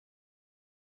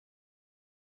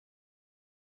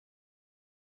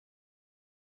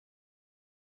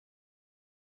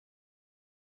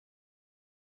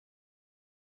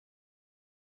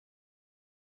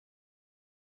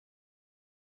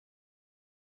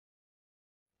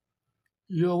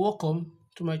You're welcome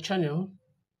to my channel.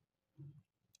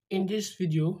 In this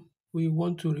video, we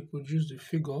want to reproduce the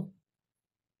figure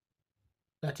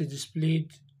that is displayed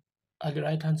at the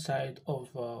right hand side of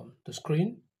the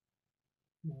screen,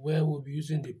 where we'll be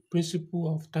using the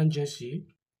principle of tangency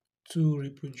to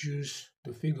reproduce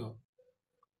the figure.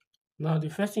 Now, the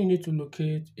first thing you need to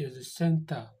locate is the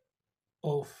center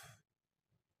of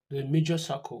the major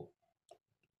circle,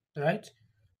 right?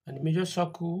 And the major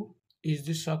circle is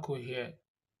this circle here,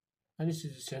 and this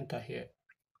is the center here.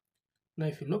 Now,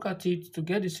 if you look at it, to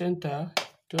get the center,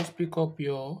 just pick up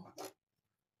your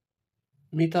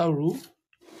meter rule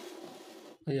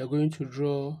and you're going to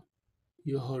draw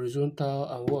your horizontal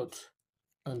and what?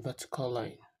 And vertical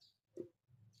line.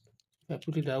 If I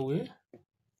put it that way,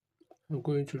 I'm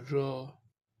going to draw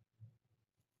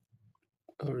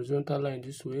a horizontal line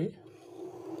this way.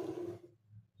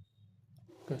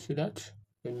 You can see that?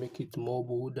 And make it more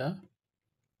bolder.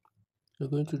 You're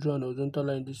going to draw an horizontal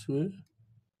line this way.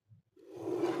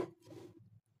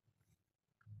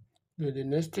 Then the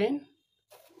next thing,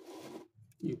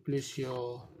 you place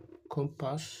your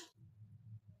compass,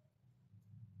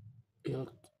 your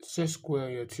set square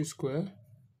and your T-square,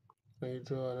 and you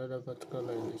draw another vertical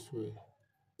line this way.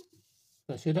 You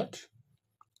can see that?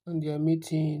 And they are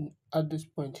meeting at this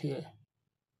point here,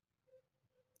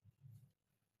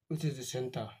 which is the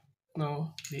center.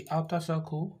 Now, the outer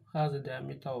circle has a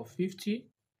diameter of 50,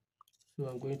 so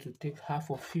I'm going to take half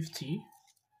of 50,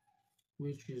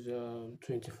 which is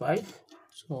 25.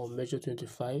 So I'll measure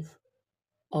 25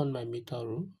 on my meter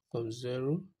rule from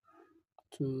 0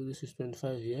 to this is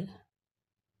 25 here.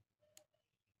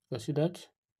 You see that?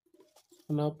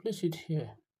 And I'll place it here.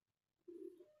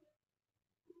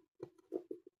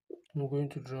 I'm going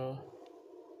to draw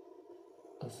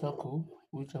a circle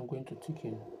which I'm going to tick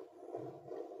in.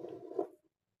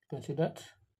 You can see that?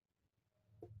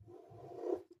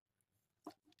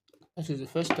 That is the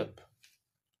first step.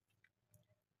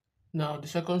 Now the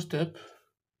second step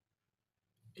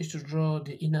is to draw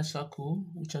the inner circle,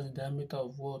 which has a diameter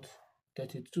of what?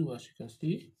 32, as you can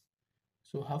see.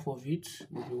 So half of it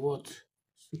will be what?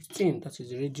 16, that is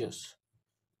the radius.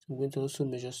 So I'm going to also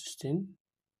measure 16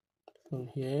 from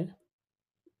here.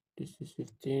 This is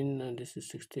 15 and this is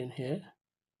 16 here.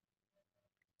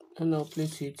 And I'll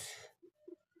place it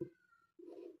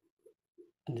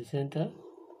in the center.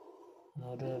 And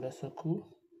I'll draw another circle,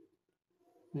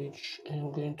 which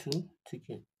I'm going to tick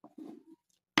in.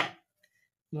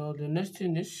 Now the next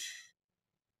thing is,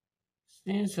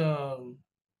 since at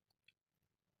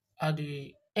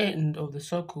the end of the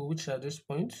circle, which is at this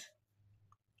point,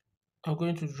 I'm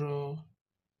going to draw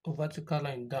a vertical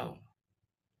line down,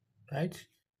 right?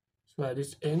 So at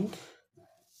this end,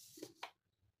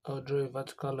 I'll draw a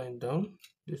vertical line down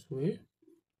this way.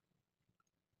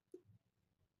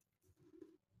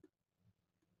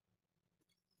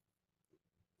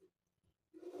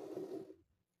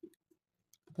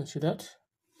 You can see that?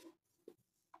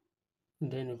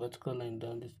 And then a vertical line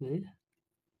down this way,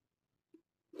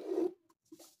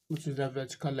 which is that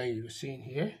vertical line you're seeing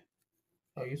here.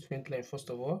 I'll use faint line first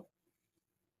of all.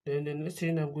 Then the next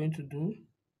thing I'm going to do,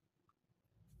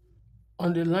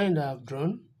 on the line that I've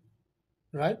drawn,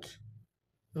 right,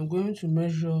 I'm going to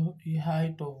measure the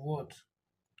height of what?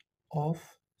 Of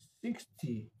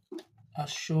 60,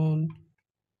 as shown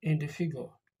in the figure.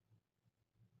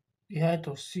 The height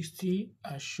of 60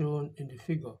 as shown in the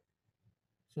figure.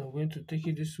 So I'm going to take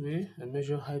it this way and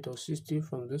measure height of 60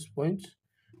 from this point.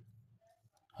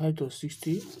 Height of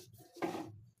 60.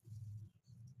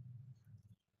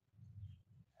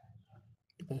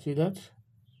 You can see that.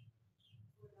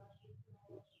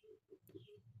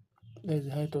 There's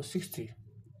the height of 60.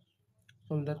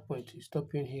 From that point, it's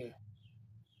stopping here.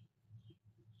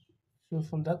 So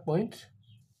from that point,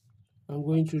 I'm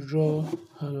going to draw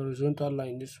an horizontal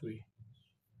line this way.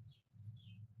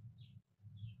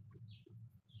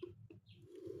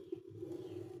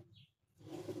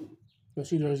 You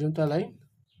see the horizontal line?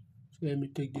 So let me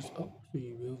take this up so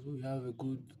you have a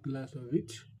good glance of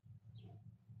it.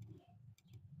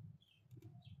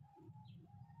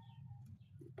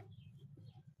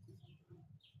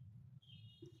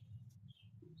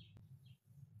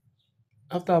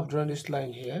 After I've drawn this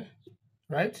line here,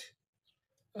 right,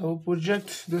 I will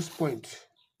project this point.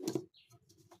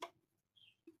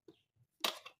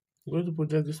 I'm going to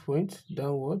project this point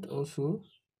downward also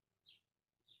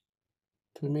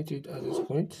to meet it at this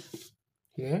point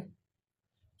here.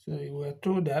 So we were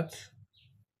told that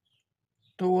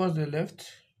towards the left,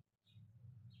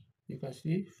 you can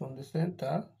see from the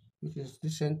center, which is the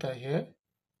center here,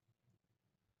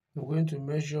 I'm going to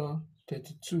measure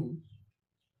 32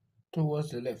 towards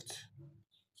the left.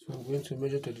 So I'm going to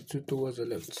measure 32 towards the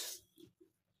left.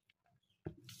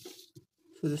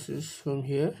 So this is from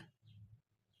here,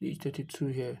 the 32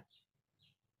 here.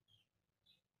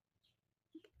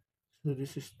 So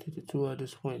this is 32 at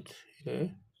this point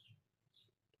here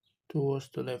towards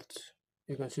the left.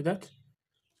 You can see that?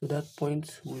 So that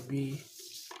point will be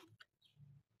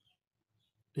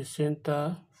the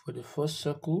center for the first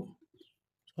circle.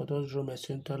 So I'll just draw my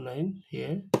center line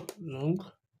here, long,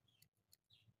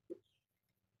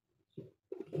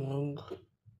 long,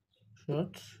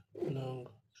 short, long,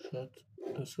 short,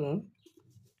 and so on.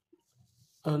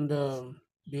 And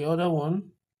the other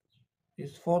one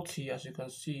is 40, as you can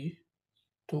see,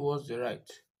 towards the right.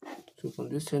 So from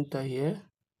this center here,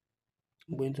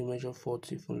 I'm going to measure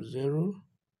 40 from 0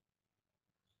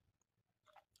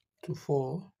 to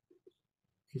 4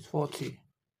 is 40.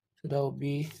 So that will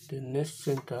be the next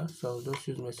center. So I'll just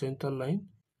use my center line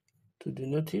to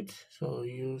denote it. So I'll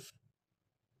use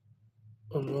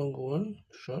a long one,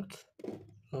 short,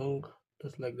 long,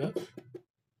 just like that.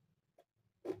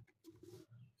 You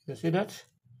can see that?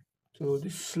 So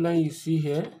this line you see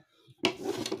here,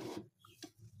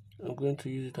 I'm going to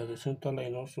use it as a center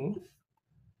line also.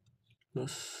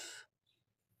 This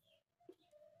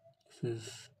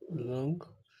is long,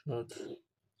 short,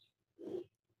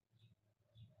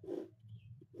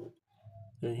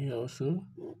 and here also.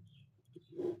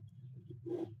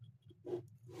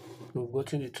 We've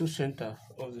gotten the two center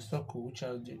of the circle, which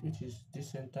is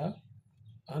this center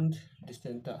and the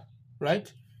center,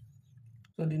 right?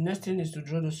 So the next thing is to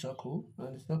draw the circle,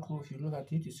 and the circle, if you look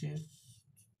at it, it says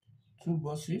two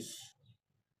buses,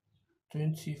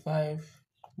 25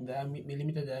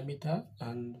 millimeter diameter,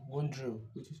 and one drill,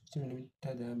 which is 50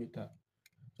 millimeter diameter.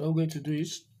 So what we're going to do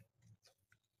is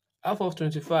half of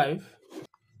 25,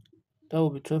 that will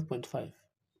be 12.5. So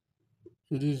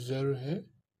this is 0 here,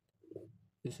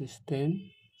 this is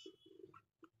 10,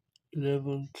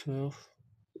 11,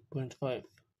 12.5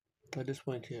 at this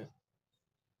point here.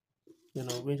 Then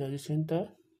I'm going to the center,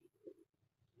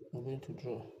 I'm going to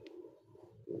draw.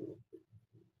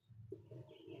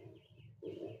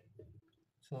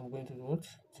 So I'm going to do what?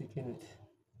 Taking it.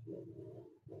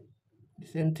 The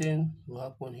same thing will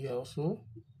happen here also.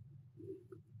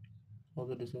 I'll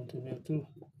do the same thing here too.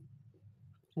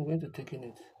 I'm going to take in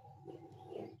it.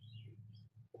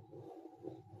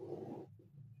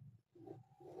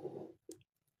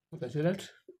 Okay, see that?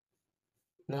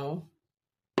 Now,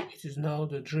 it is now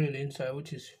the drill inside,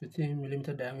 which is 15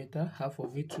 millimeter diameter. Half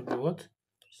of it will be what?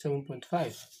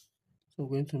 7.5. So I'm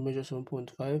going to measure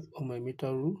 7.5 on my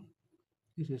meter rule.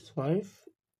 This is 5,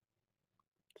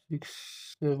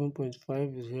 6,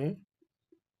 7.5 is here.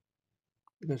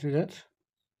 You can see that?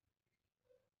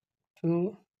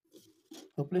 So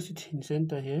I'll place it in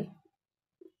center here.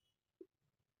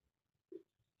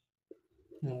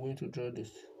 And I'm going to draw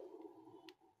this.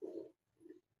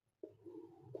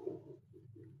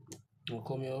 I'll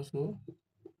come here also.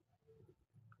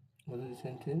 I'll do the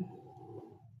same thing.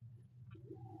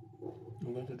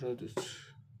 I'm going to draw this.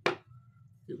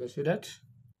 You can see that?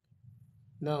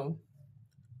 Now,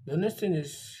 the next thing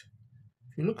is,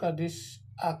 if you look at this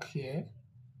arc here,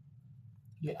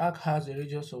 the arc has a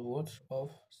radius of what?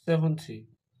 Of 70,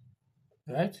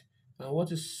 right? And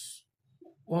what is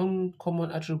one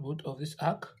common attribute of this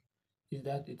arc is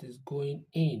that it is going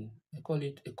in. I call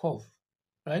it a curve,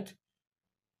 right?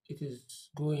 It is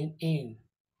going in.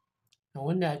 And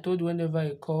when I told you whenever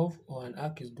a curve or an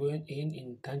arc is going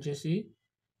in tangency,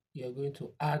 you are going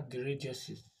to add the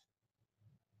radiuses.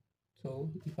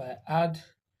 So if I add,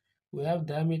 we have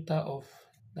diameter of,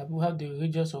 that we have the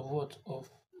radius of what? Of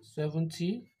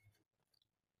 70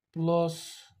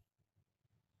 plus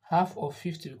half of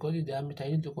 50, because the diameter, I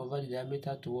need to convert the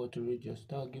diameter to what? To radius.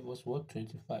 That will give us what?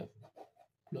 25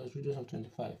 plus radius of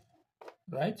 25,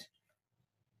 right?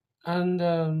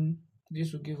 And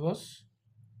this will give us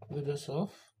radius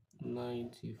of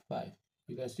 95.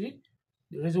 You can see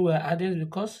the reason we're adding is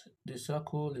because the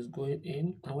circle is going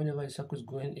in, and whenever the circle is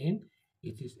going in,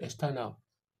 it is external,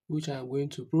 which I'm going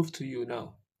to prove to you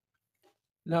now.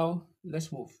 Now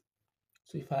let's move.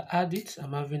 So if I add it,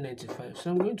 I'm having 95.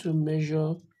 So I'm going to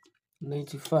measure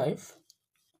 95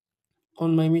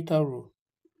 on my meter rule.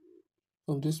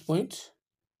 From this point,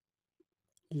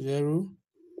 0,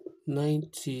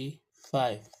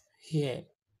 95 here.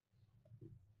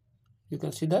 You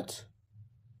can see that?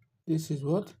 This is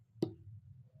what?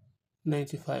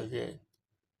 95 here.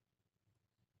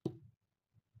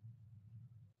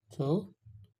 So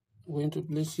I'm going to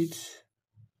place it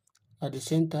at the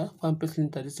center. Why I'm placing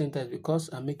it at the center is because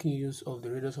I'm making use of the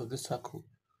radius of the circle.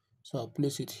 So I'll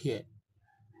place it here.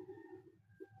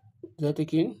 Is that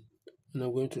taken? And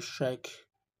I'm going to strike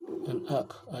an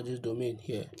arc at this domain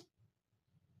here.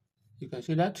 You can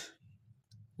see that.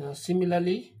 Now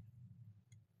similarly,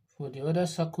 for the other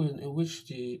circle in which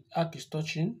the arc is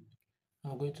touching,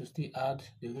 I'm going to still add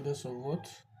the radius of what?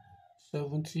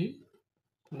 70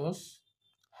 plus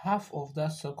half of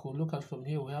that circle. Look at from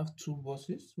here, we have two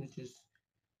bosses, which is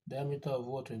diameter of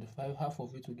what? 25. Half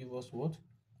of it will give us what?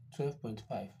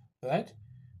 12.5, right?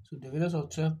 So the radius of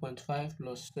 12.5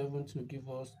 plus 70 will give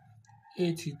us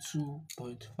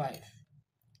 82.5.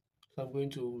 So I'm going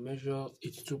to measure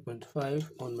 82.5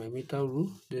 on my meter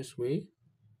rule this way.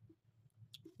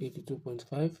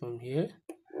 82.5 from here.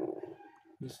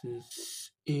 This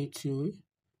is 80,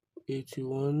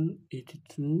 81,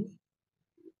 82,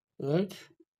 right?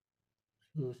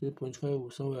 So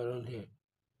 0.5 somewhere around here.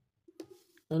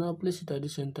 And I'll place it at the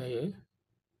center here.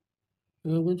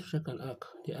 And I'm going to check an arc.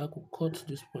 The arc will cut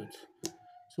this point.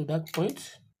 So that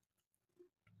point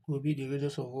will be the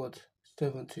radius of what?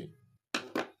 70.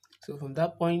 So from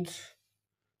that point,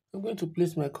 I'm going to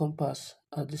place my compass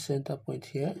at the center point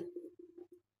here,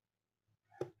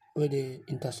 where they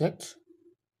intersect.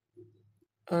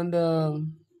 And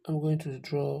I'm going to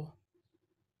draw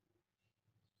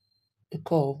a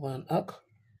curve or an arc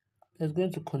that's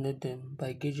going to connect them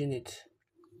by gauging it,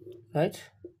 right?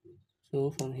 So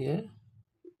from here,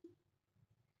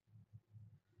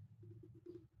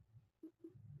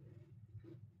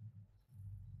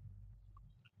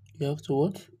 you have to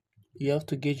what? You have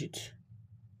to gauge it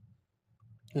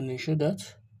and ensure that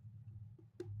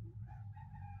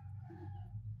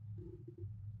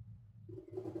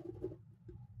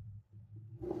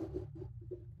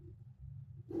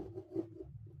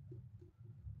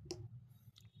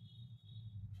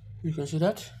you can see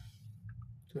that.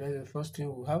 So that's the first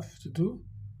thing we have to do.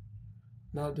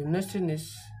 Now the next thing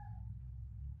is,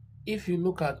 if you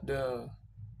look at the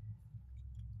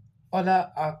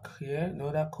other arc here, the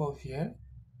other curve here,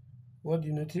 what do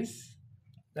you notice?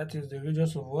 That is the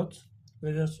radius of what?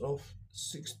 Radius of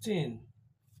 16.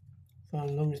 If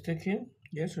I'm not mistaken,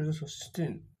 yes, radius of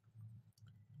 16.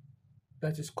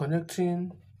 That is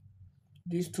connecting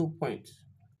these 2 points.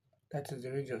 That is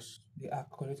the radius. The arc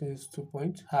connecting these 2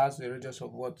 points has a radius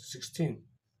of what? 16.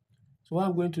 So what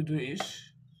I'm going to do is,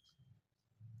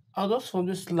 I'll just from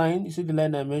this line, you see the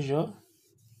line I measure,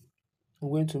 I'm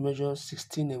going to measure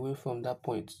 16 away from that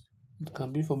point. It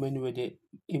can be from anywhere. The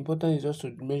important is just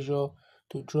to measure,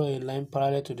 to draw a line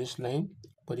parallel to this line,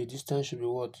 but the distance should be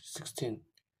what? 16.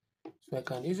 So I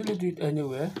can easily do it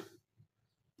anywhere.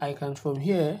 I can from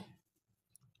here,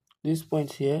 this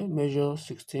point here, measure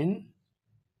 16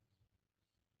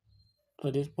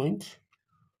 at this point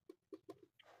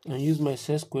and use my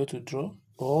set square to draw,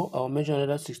 or I'll measure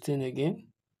another 16 again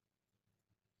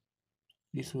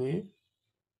this way,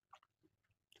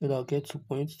 so that I'll get 2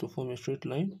 points to form a straight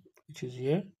line, which is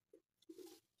here.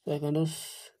 So I can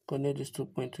just connect these 2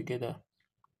 points together.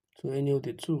 So any of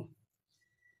the two.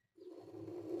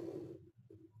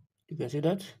 You can see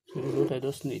that. So this is what I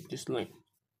just need, this line.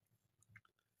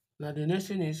 Now the next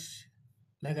thing is,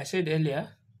 like I said earlier,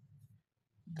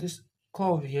 this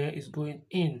curve here is going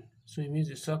in. So it means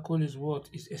the circle is what?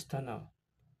 Is external.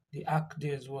 The arc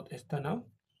there is what? External.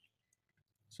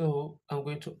 So I'm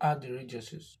going to add the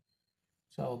radiuses.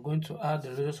 So I'm going to add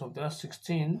the radius of that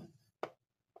 16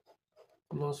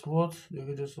 plus what? The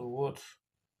radius of what?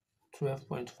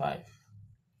 12.5.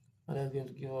 And that's going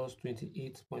to give us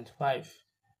 28.5.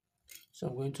 So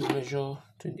I'm going to measure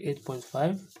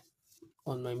 28.5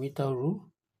 on my meter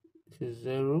rule. This is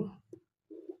 0,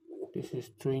 this is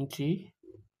 20,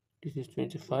 this is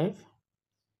 25,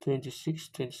 26,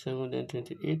 27, then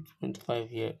 28.5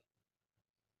 here.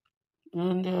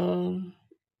 And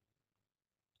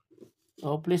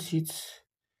I'll place it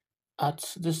at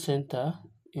the center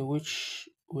in which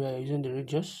we are using the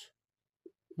radius.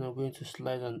 Now I'm going to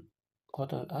slide and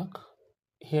cut an arc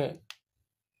here.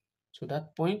 So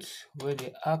that point where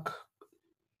the arc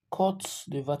cuts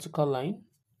the vertical line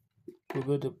will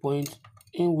be the point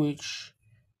in which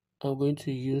I'm going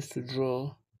to use to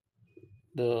draw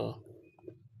the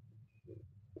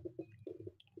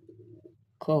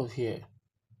curve here.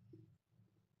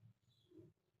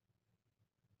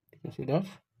 You can see that.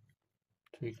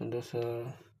 So you can just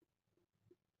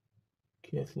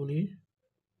carefully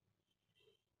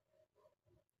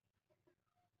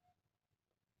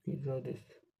draw this.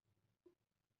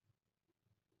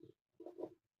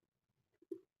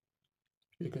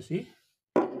 You can see.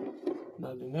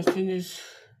 Now the next thing is,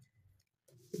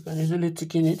 you can easily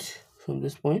thicken it from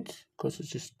this point because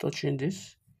it is touching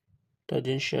this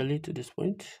tangentially to this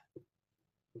point.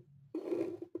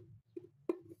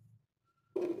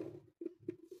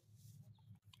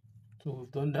 So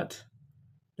we've done that.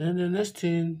 Then the next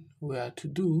thing we are to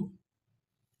do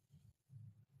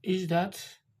is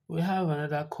that we have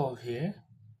another curve here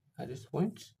at this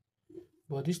point,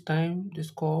 but this time this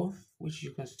curve, which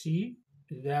you can see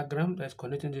the diagram that's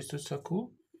connecting these two circles,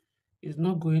 is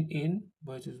not going in,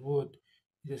 but it is what?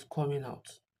 It is coming out.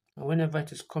 And whenever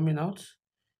it is coming out,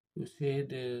 you say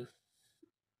the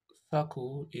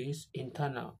circle is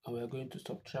internal, and we're going to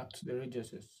subtract the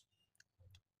radiuses.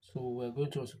 So we're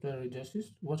going to subtract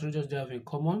radiuses. What radius they have in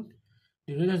common?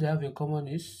 The radius they have in common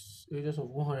is radius of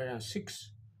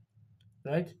 106,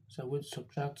 right? So I'm going to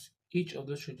subtract each of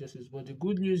those radiuses. But the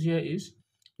good news here is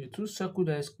the two circles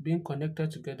that is being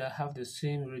connected together have the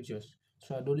same radius.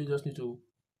 So I only just need to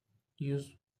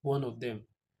use one of them.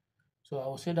 So I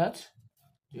will say that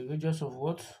the radius of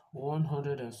what?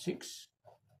 106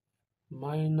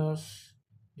 minus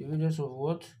the radius of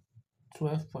what?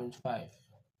 12.5,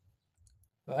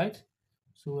 right?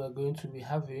 So we are going to be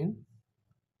having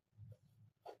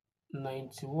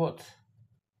 90 what?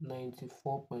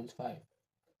 94.5.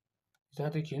 Is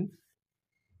that taken?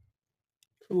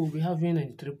 So we'll be having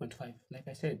 93.5, like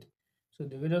I said. So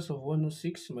the radius of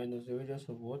 106 minus the radius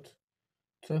of what?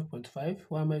 12.5.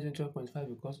 Why am I using 12.5?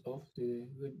 Because of the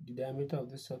diameter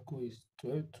of this circle is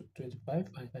 12 to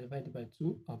 25, and if I divide it by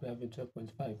 2, I'll be having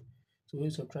 12.5. So when you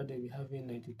subtract it, we're having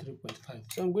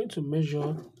 93.5. So I'm going to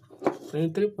measure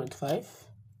 93.5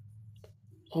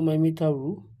 on my meter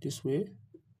rule this way,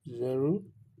 0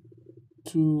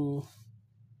 to,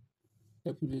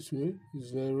 I put this way,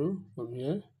 0 from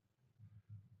here.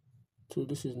 So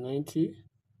this is 90,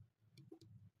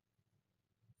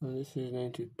 and this is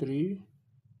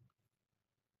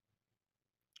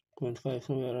 93.5,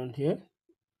 somewhere around here.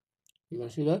 You can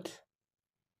see that.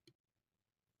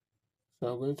 So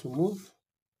I'm going to move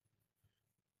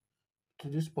to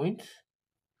this point,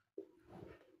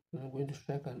 and I'm going to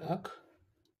strike an arc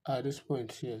at this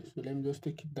point here. So let me just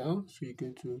take it down so you're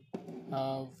going to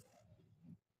have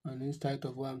an insight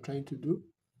of what I'm trying to do.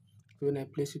 So when I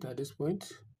place it at this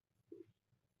point,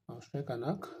 I'll strike an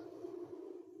arc.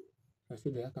 I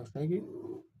see the arc I'm striking.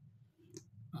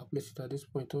 I'll place it at this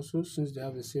point also, since they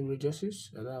have the same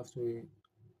radiuses. I don't have to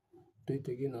do it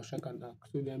again. I'll strike an arc.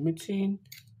 So they're meeting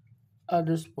at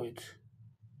this point.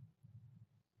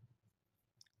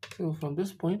 So from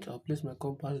this point, I'll place my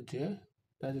compass there.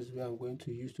 That is where I'm going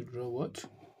to use to draw what?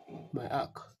 My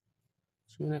arc.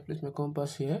 So when I place my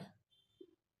compass here,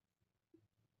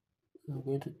 I'm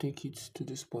going to take it to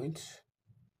this point,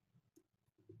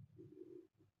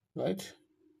 right?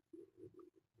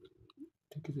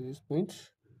 Take it to this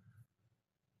point.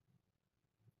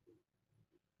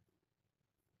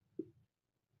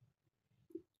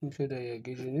 Make sure that you're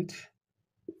gauging it.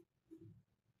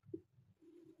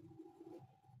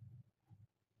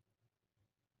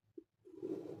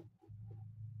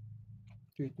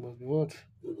 So it must be what?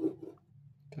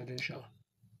 Tangential.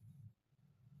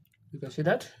 You can see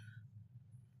that?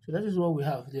 So that is what we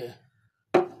have there.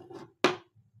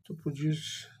 To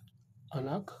produce an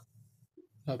arc,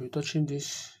 I'll be touching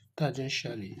this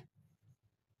tangentially.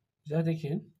 Is that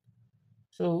taken?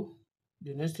 So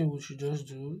the next thing we should just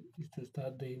do is to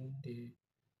start doing the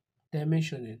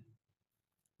dimensioning.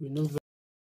 We know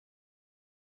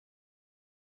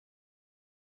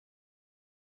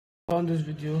found this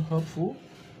video helpful.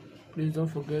 Please don't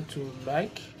forget to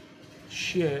like,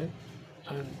 share,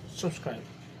 and subscribe.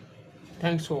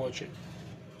 Thanks for watching.